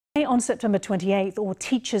On September 28th, or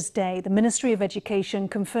Teachers' Day, the Ministry of Education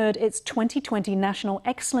conferred its 2020 National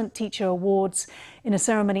Excellent Teacher Awards in a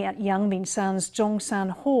ceremony at Yangmingshan's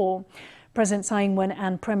Chungshan Hall. President Tsai Ing-wen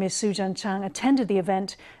and Premier Su attended the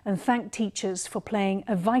event and thanked teachers for playing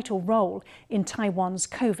a vital role in Taiwan's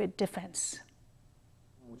COVID defense.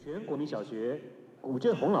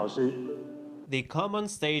 They come on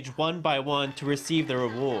stage one by one to receive their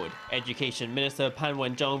award. Education Minister Pan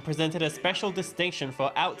Wen-chung presented a special distinction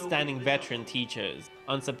for outstanding veteran teachers.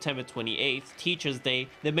 On September 28th, Teachers' Day,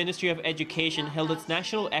 the Ministry of Education held its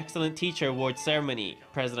National Excellent Teacher Award ceremony.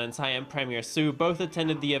 President Tsai and Premier Su both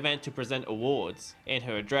attended the event to present awards. In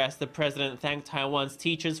her address, the president thanked Taiwan's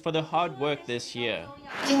teachers for their hard work this year.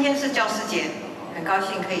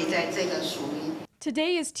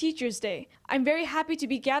 Today is Teachers' Day. I'm very happy to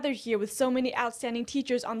be gathered here with so many outstanding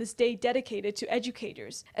teachers on this day dedicated to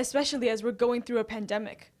educators, especially as we're going through a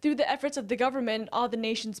pandemic. Through the efforts of the government and all the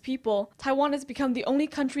nation's people, Taiwan has become the only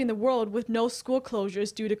country in the world with no school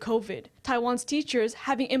closures due to COVID. Taiwan's teachers,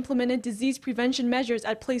 having implemented disease prevention measures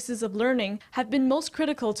at places of learning, have been most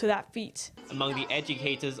critical to that feat. Among the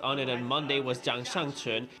educators honored on Monday was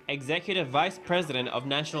Chungshan, Executive Vice President of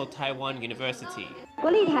National Taiwan University.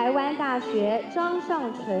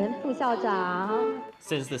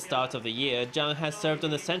 Since the start of the year, Zhang has served on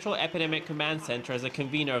the Central Epidemic Command Center as a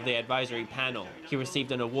convener of the advisory panel. He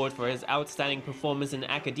received an award for his outstanding performance in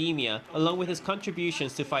academia, along with his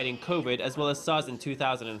contributions to fighting COVID as well as SARS in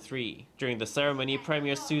 2003. During the ceremony,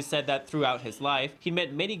 Premier Su said that throughout his life, he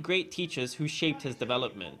met many great teachers who shaped his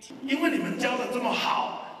development.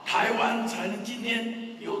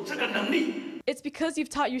 It's because you've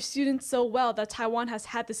taught your students so well that Taiwan has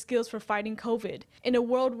had the skills for fighting COVID. In a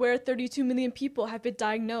world where 32 million people have been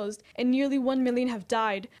diagnosed and nearly 1 million have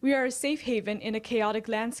died, we are a safe haven in a chaotic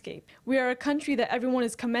landscape. We are a country that everyone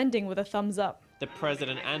is commending with a thumbs up. The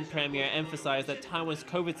president and premier emphasized that Taiwan's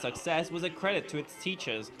COVID success was a credit to its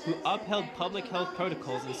teachers, who upheld public health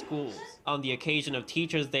protocols in schools. On the occasion of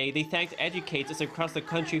Teachers' Day, they thanked educators across the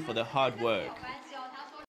country for their hard work.